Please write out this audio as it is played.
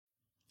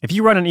If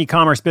you run an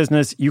e-commerce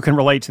business, you can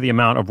relate to the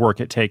amount of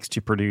work it takes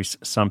to produce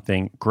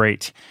something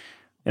great.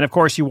 And of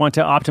course, you want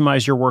to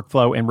optimize your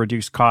workflow and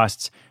reduce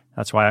costs.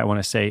 That's why I want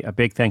to say a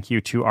big thank you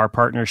to our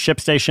partner,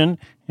 ShipStation,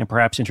 and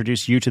perhaps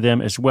introduce you to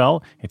them as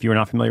well. If you're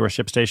not familiar with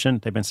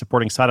ShipStation, they've been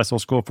supporting Side Hustle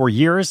School for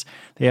years.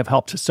 They have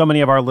helped so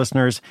many of our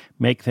listeners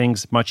make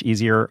things much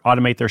easier,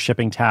 automate their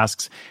shipping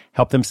tasks,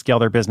 help them scale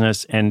their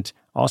business, and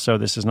also,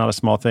 this is not a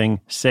small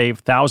thing, save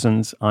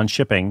thousands on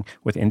shipping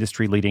with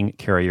industry-leading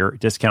carrier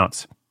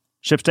discounts.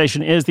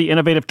 ShipStation is the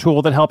innovative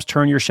tool that helps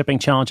turn your shipping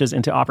challenges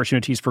into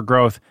opportunities for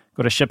growth.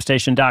 Go to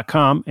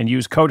ShipStation.com and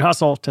use code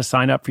HUSTLE to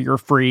sign up for your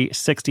free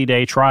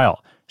 60-day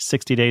trial.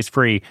 60 days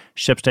free.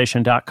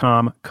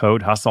 ShipStation.com,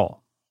 code HUSTLE.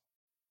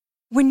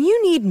 When you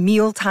need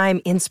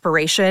mealtime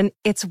inspiration,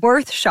 it's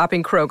worth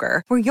shopping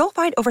Kroger, where you'll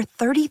find over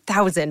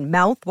 30,000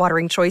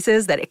 mouth-watering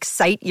choices that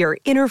excite your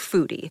inner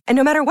foodie. And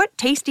no matter what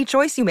tasty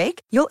choice you make,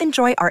 you'll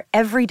enjoy our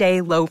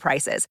everyday low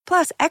prices,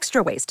 plus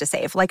extra ways to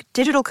save, like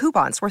digital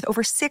coupons worth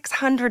over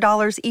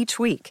 $600 each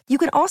week. You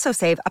can also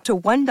save up to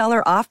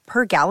 $1 off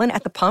per gallon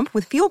at the pump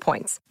with fuel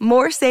points.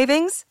 More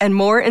savings and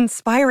more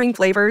inspiring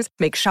flavors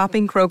make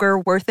shopping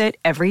Kroger worth it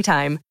every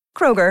time.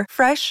 Kroger,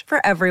 fresh for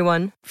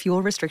everyone.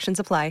 Fuel restrictions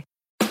apply.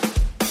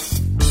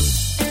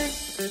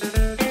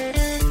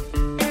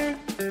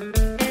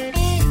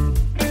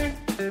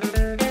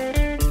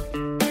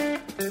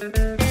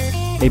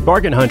 A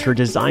bargain hunter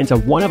designs a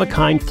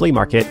one-of-a-kind flea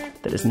market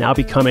that is now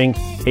becoming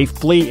a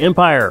flea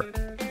empire.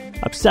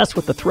 Obsessed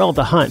with the thrill of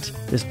the hunt,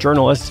 this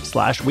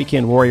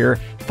journalist/weekend warrior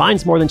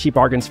finds more than she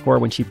bargains for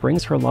when she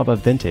brings her love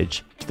of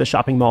vintage to the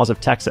shopping malls of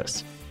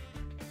Texas.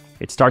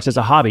 It starts as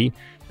a hobby,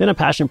 then a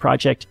passion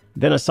project,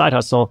 then a side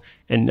hustle,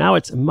 and now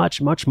it's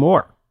much, much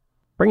more,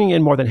 bringing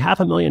in more than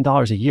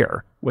 $500,000 a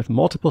year with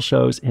multiple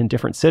shows in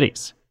different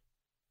cities.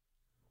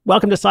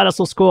 Welcome to Side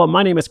Hustle School.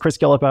 My name is Chris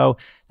Guillebeau.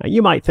 Now,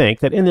 you might think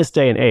that in this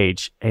day and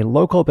age, a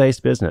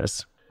local-based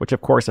business, which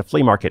of course a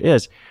flea market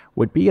is,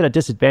 would be at a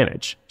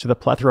disadvantage to the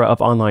plethora of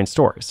online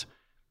stores.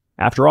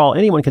 After all,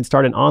 anyone can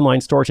start an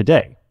online store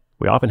today.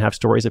 We often have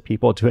stories of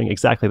people doing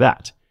exactly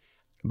that.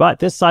 But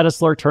this side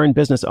hustler turned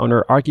business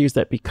owner argues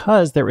that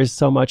because there is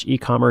so much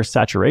e-commerce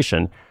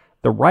saturation,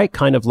 the right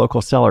kind of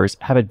local sellers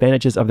have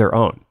advantages of their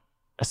own,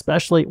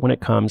 especially when it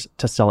comes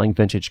to selling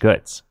vintage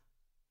goods.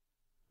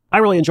 I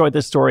really enjoyed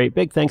this story.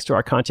 Big thanks to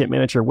our content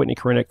manager, Whitney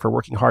Korinek, for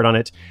working hard on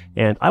it,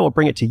 and I will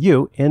bring it to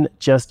you in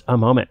just a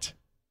moment.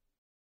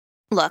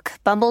 Look,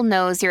 Bumble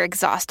knows you're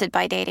exhausted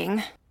by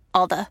dating.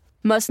 All the,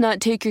 must not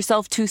take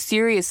yourself too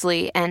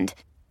seriously, and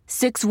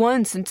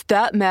 6'1" since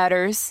that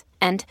matters,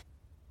 and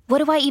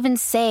what do I even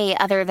say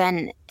other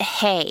than,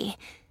 hey?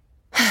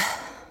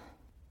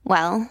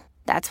 Well,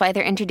 that's why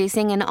they're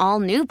introducing an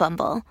all-new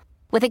Bumble,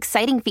 with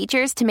exciting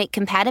features to make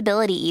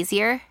compatibility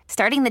easier,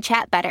 starting the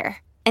chat better,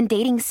 and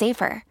dating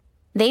safer.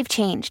 They've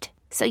changed,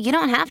 so you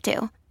don't have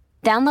to.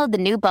 Download the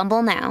new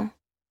Bumble now.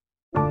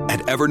 At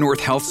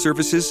Evernorth Health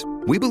Services,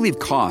 we believe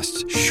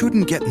costs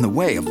shouldn't get in the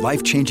way of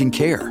life-changing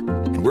care,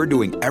 and we're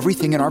doing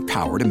everything in our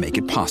power to make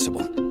it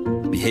possible.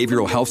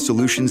 Behavioral health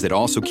solutions that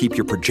also keep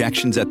your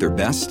projections at their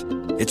best?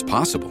 It's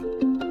possible.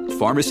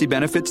 Pharmacy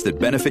benefits that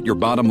benefit your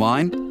bottom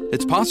line?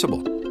 It's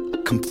possible.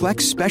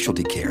 Complex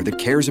specialty care that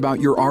cares about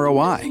your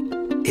ROI?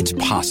 It's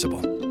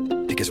possible.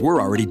 Because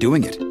we're already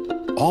doing it.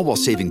 All while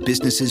saving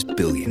businesses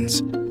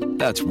billions.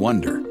 That's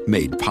Wonder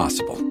made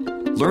possible.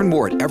 Learn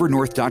more at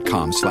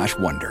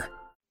evernorth.com/wonder.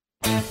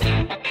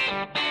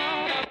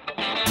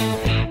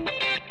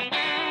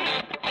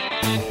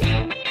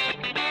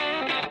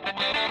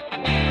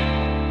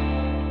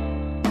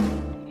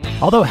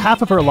 Although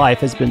half of her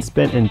life has been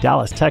spent in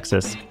Dallas,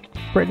 Texas,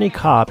 Brittany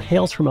Cobb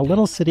hails from a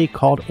little city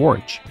called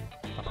Orange,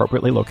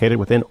 appropriately located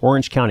within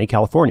Orange County,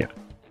 California.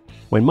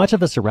 When much of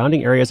the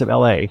surrounding areas of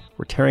LA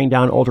were tearing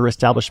down older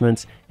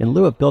establishments in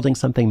lieu of building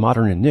something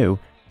modern and new,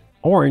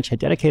 Orange had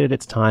dedicated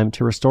its time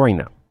to restoring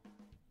them.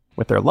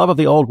 With their love of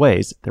the old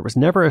ways, there was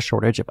never a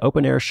shortage of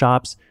open-air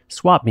shops,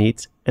 swap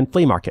meets, and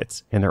flea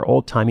markets in their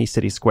old-timey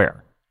city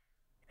square.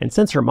 And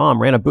since her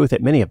mom ran a booth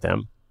at many of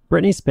them,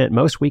 Brittany spent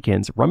most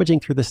weekends rummaging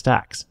through the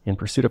stacks in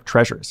pursuit of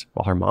treasures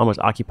while her mom was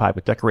occupied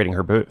with decorating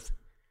her booth.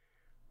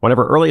 One of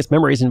her earliest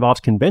memories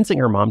involved convincing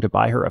her mom to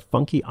buy her a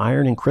funky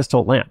iron and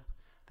crystal lamp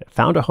that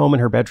found a home in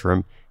her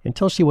bedroom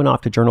until she went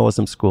off to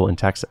journalism school in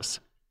Texas.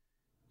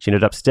 She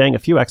ended up staying a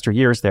few extra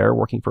years there,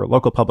 working for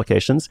local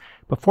publications,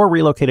 before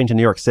relocating to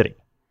New York City.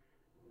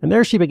 And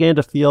there she began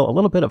to feel a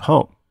little bit of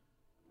home.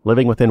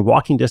 Living within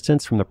walking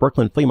distance from the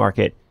Brooklyn Flea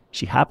Market,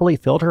 she happily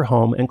filled her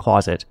home and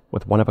closet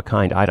with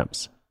one-of-a-kind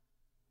items.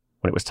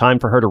 When it was time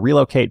for her to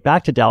relocate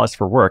back to Dallas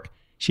for work,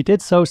 she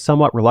did so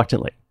somewhat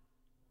reluctantly.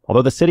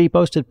 Although the city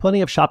boasted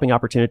plenty of shopping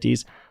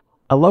opportunities,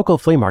 a local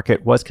flea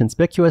market was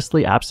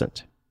conspicuously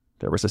absent.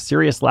 There was a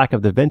serious lack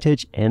of the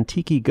vintage,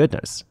 antique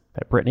goodness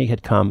that Brittany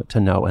had come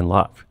to know and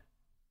love.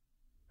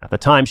 At the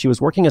time, she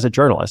was working as a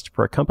journalist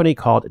for a company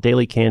called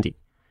Daily Candy,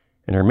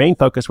 and her main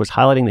focus was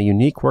highlighting the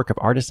unique work of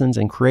artisans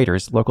and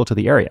creators local to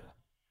the area.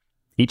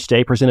 Each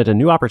day presented a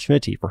new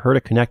opportunity for her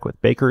to connect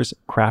with bakers,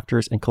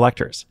 crafters, and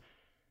collectors.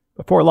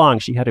 Before long,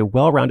 she had a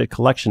well-rounded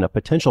collection of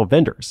potential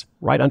vendors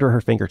right under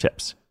her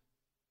fingertips.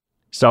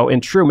 So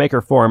in true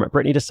maker form,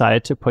 Brittany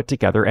decided to put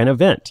together an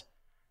event.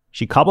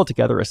 She cobbled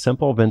together a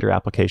simple vendor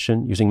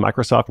application using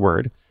Microsoft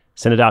Word,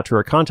 sent it out to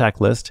her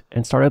contact list,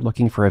 and started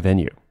looking for a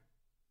venue.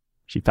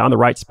 She found the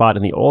right spot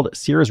in the old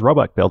Sears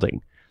Roebuck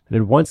building that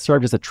had once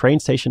served as a train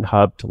station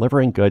hub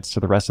delivering goods to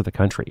the rest of the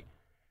country.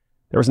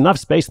 There was enough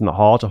space in the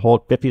hall to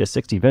hold 50 to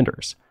 60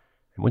 vendors,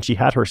 and when she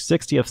had her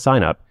 60th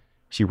sign-up,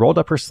 she rolled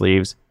up her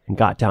sleeves and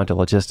got down to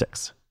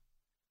logistics.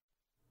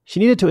 She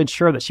needed to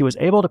ensure that she was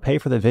able to pay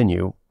for the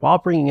venue while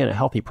bringing in a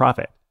healthy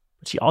profit,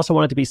 but she also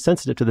wanted to be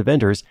sensitive to the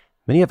vendors,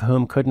 many of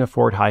whom couldn't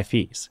afford high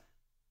fees.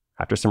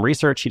 After some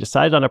research, she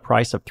decided on a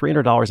price of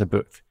 $300 a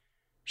booth.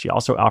 She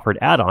also offered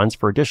add-ons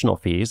for additional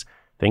fees,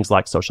 things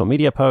like social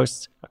media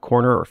posts, a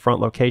corner or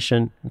front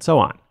location, and so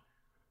on.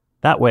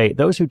 That way,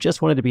 those who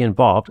just wanted to be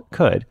involved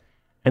could,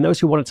 and those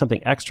who wanted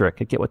something extra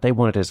could get what they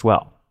wanted as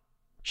well.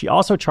 She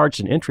also charged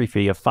an entry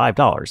fee of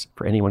 $5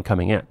 for anyone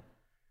coming in.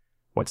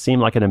 What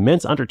seemed like an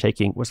immense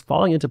undertaking was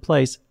falling into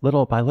place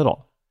little by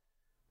little.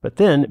 But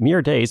then,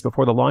 mere days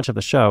before the launch of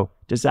the show,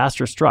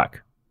 disaster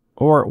struck.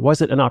 Or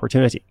was it an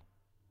opportunity?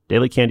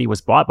 Daily Candy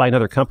was bought by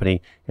another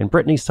company, and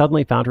Brittany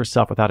suddenly found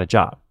herself without a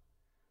job.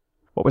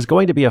 What was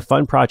going to be a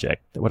fun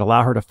project that would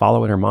allow her to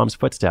follow in her mom's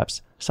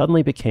footsteps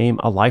suddenly became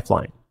a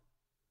lifeline.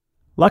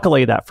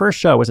 Luckily, that first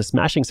show was a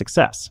smashing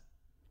success.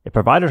 It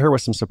provided her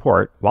with some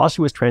support while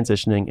she was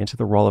transitioning into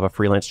the role of a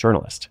freelance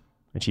journalist,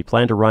 and she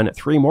planned to run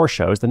 3 more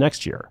shows the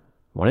next year,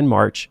 one in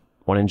March,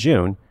 one in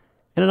June,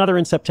 and another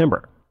in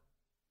September.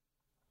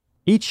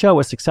 Each show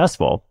was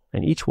successful,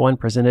 and each one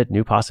presented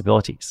new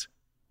possibilities.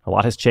 A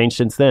lot has changed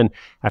since then.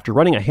 After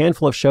running a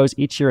handful of shows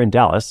each year in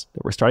Dallas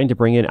that were starting to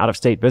bring in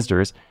out-of-state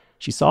visitors,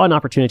 she saw an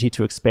opportunity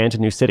to expand to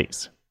new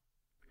cities.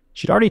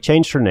 She'd already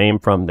changed her name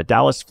from the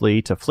Dallas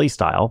Flea to Flea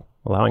Style,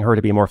 allowing her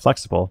to be more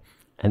flexible,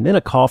 and then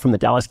a call from the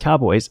Dallas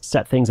Cowboys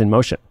set things in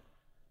motion.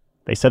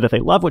 They said that they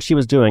loved what she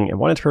was doing and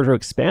wanted her to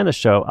expand the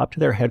show up to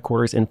their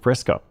headquarters in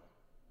Frisco.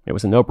 It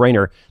was a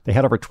no-brainer. They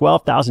had over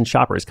 12,000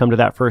 shoppers come to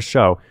that first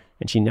show,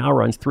 and she now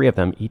runs 3 of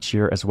them each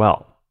year as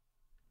well.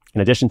 In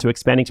addition to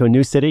expanding to a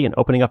new city and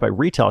opening up a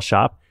retail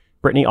shop,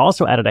 Brittany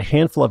also added a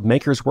handful of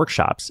makers'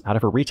 workshops out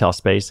of her retail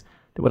space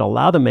that would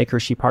allow the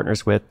makers she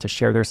partners with to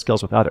share their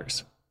skills with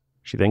others.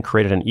 She then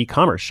created an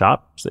e-commerce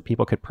shop so that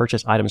people could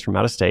purchase items from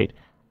out of state,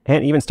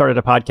 and even started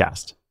a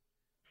podcast.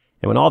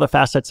 And when all the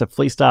facets of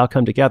Flea Style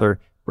come together,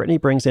 Brittany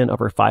brings in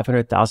over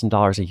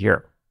 $500,000 a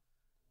year.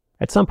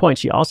 At some point,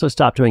 she also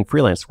stopped doing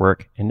freelance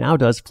work and now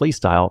does Flea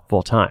Style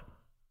full-time.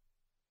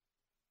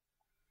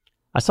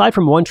 Aside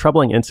from one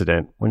troubling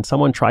incident, when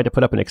someone tried to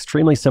put up an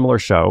extremely similar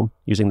show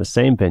using the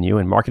same venue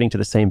and marketing to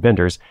the same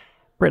vendors,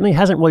 Brittany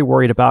hasn't really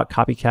worried about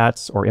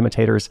copycats or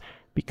imitators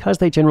because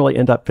they generally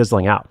end up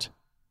fizzling out.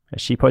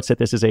 As she puts it,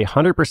 this is a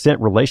 100%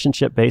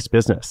 relationship-based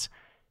business.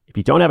 If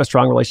you don't have a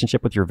strong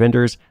relationship with your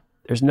vendors,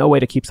 there's no way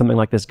to keep something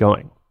like this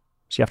going.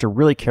 So you have to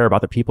really care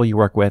about the people you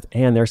work with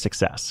and their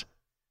success.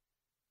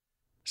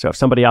 So if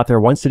somebody out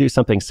there wants to do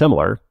something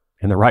similar,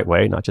 in the right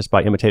way, not just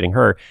by imitating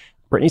her,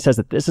 Brittany says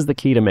that this is the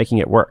key to making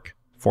it work,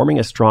 forming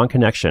a strong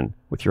connection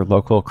with your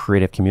local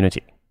creative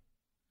community.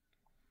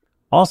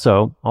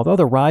 Also, although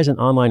the rise in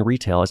online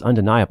retail is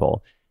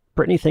undeniable,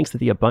 Brittany thinks that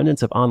the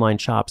abundance of online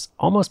shops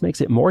almost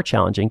makes it more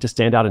challenging to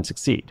stand out and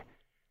succeed.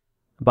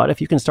 But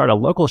if you can start a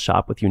local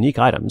shop with unique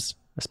items,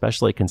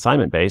 especially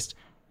consignment-based,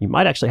 you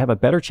might actually have a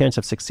better chance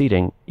of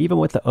succeeding even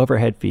with the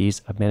overhead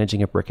fees of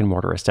managing a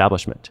brick-and-mortar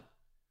establishment.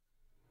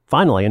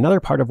 Finally, another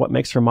part of what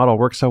makes her model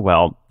work so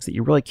well is that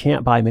you really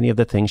can't buy many of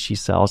the things she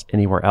sells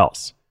anywhere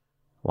else.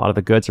 A lot of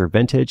the goods are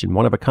vintage and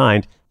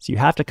one-of-a-kind, so you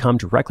have to come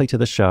directly to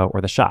the show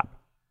or the shop.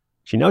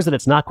 She knows that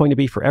it's not going to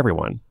be for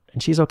everyone,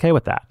 and she's okay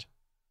with that.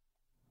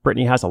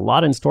 Brittany has a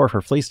lot in store for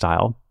Flea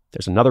Style.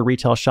 There's another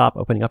retail shop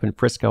opening up in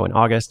Frisco in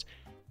August,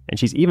 and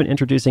she's even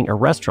introducing a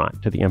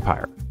restaurant to the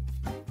empire.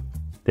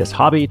 This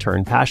hobby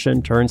turned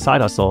passion turned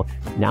side hustle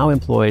now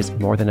employs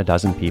more than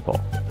 12 people.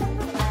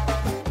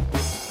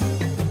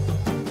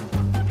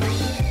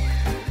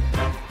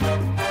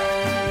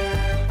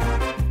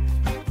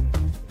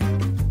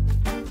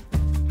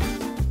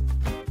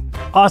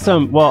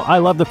 Awesome. Well, I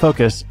love the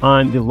focus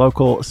on the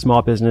local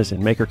small business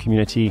and maker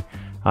community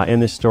in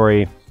this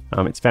story.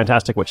 It's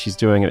fantastic what she's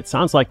doing, and it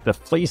sounds like the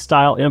Flea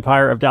Style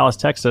empire of Dallas,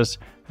 Texas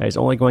is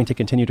only going to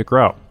continue to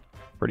grow.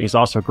 Brittany's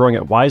also growing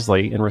it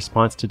wisely in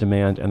response to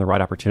demand and the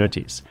right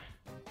opportunities.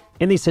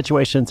 In these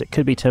situations, it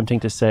could be tempting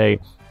to say,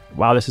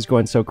 wow, this is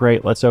going so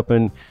great. Let's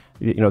open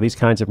these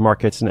kinds of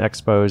markets and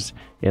expos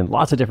in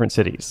lots of different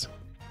cities.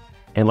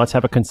 And let's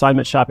have a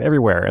consignment shop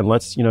everywhere. And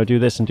let's do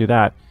this and do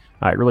that.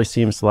 It really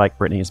seems like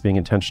Brittany is being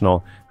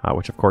intentional,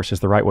 which of course is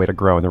the right way to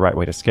grow and the right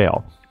way to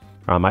scale.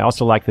 I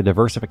also like the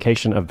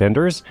diversification of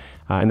vendors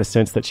in the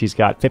sense that she's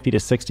got 50 to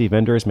 60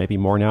 vendors, maybe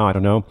more now, I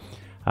don't know,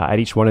 at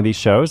each one of these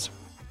shows.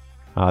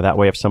 That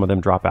way, if some of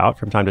them drop out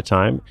from time to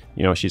time,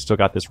 she's still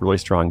got this really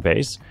strong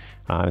base.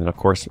 And of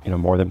course,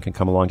 more of them can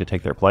come along to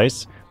take their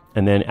place.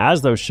 And then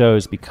as those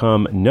shows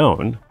become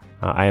known,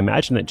 I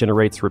imagine it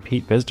generates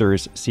repeat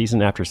visitors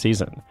season after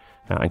season,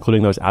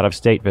 including those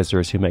out-of-state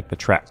visitors who make the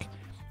trek.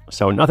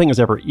 So nothing is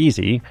ever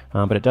easy,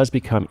 but it does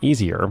become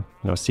easier,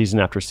 season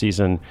after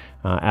season.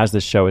 As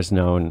this show is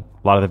known,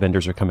 a lot of the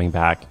vendors are coming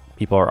back.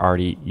 People are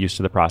already used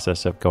to the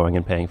process of going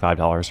and paying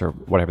 $5 or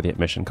whatever the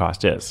admission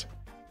cost is.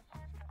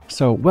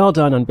 So well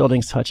done on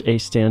building such a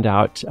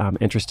standout,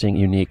 interesting,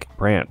 unique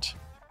brand.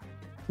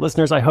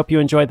 Listeners, I hope you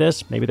enjoyed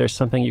this. Maybe there's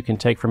something you can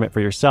take from it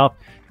for yourself.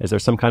 Is there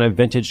some kind of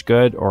vintage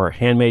good or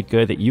handmade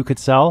good that you could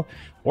sell?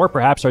 Or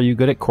perhaps are you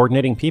good at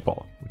coordinating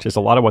people, which is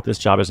a lot of what this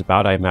job is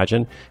about, I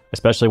imagine,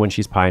 especially when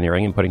she's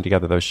pioneering and putting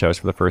together those shows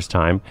for the first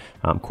time,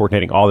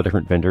 coordinating all the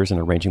different vendors and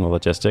arranging the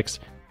logistics.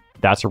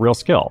 That's a real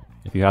skill.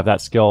 If you have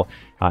that skill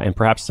in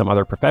perhaps some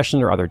other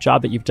profession or other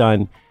job that you've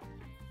done,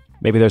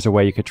 maybe there's a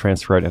way you could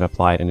transfer it and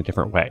apply it in a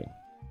different way.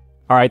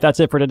 All right, that's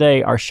it for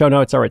today. Our show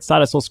notes are at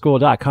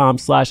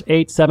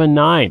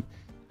sidehustleschool.com/879,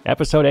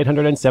 episode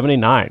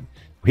 879.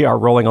 We are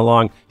rolling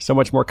along. So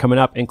much more coming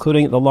up,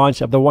 including the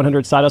launch of the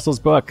 100 Side Hustles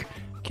book.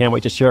 Can't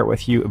wait to share it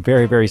with you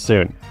very, very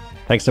soon.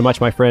 Thanks so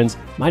much, my friends.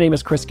 My name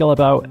is Chris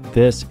Guillebeau.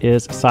 This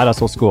is Side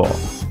Hustle School.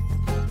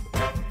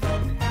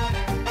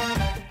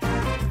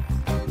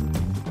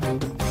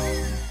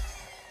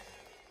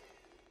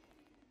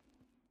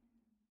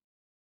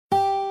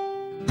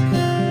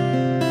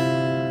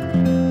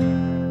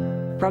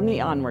 From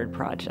the Onward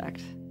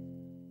Project.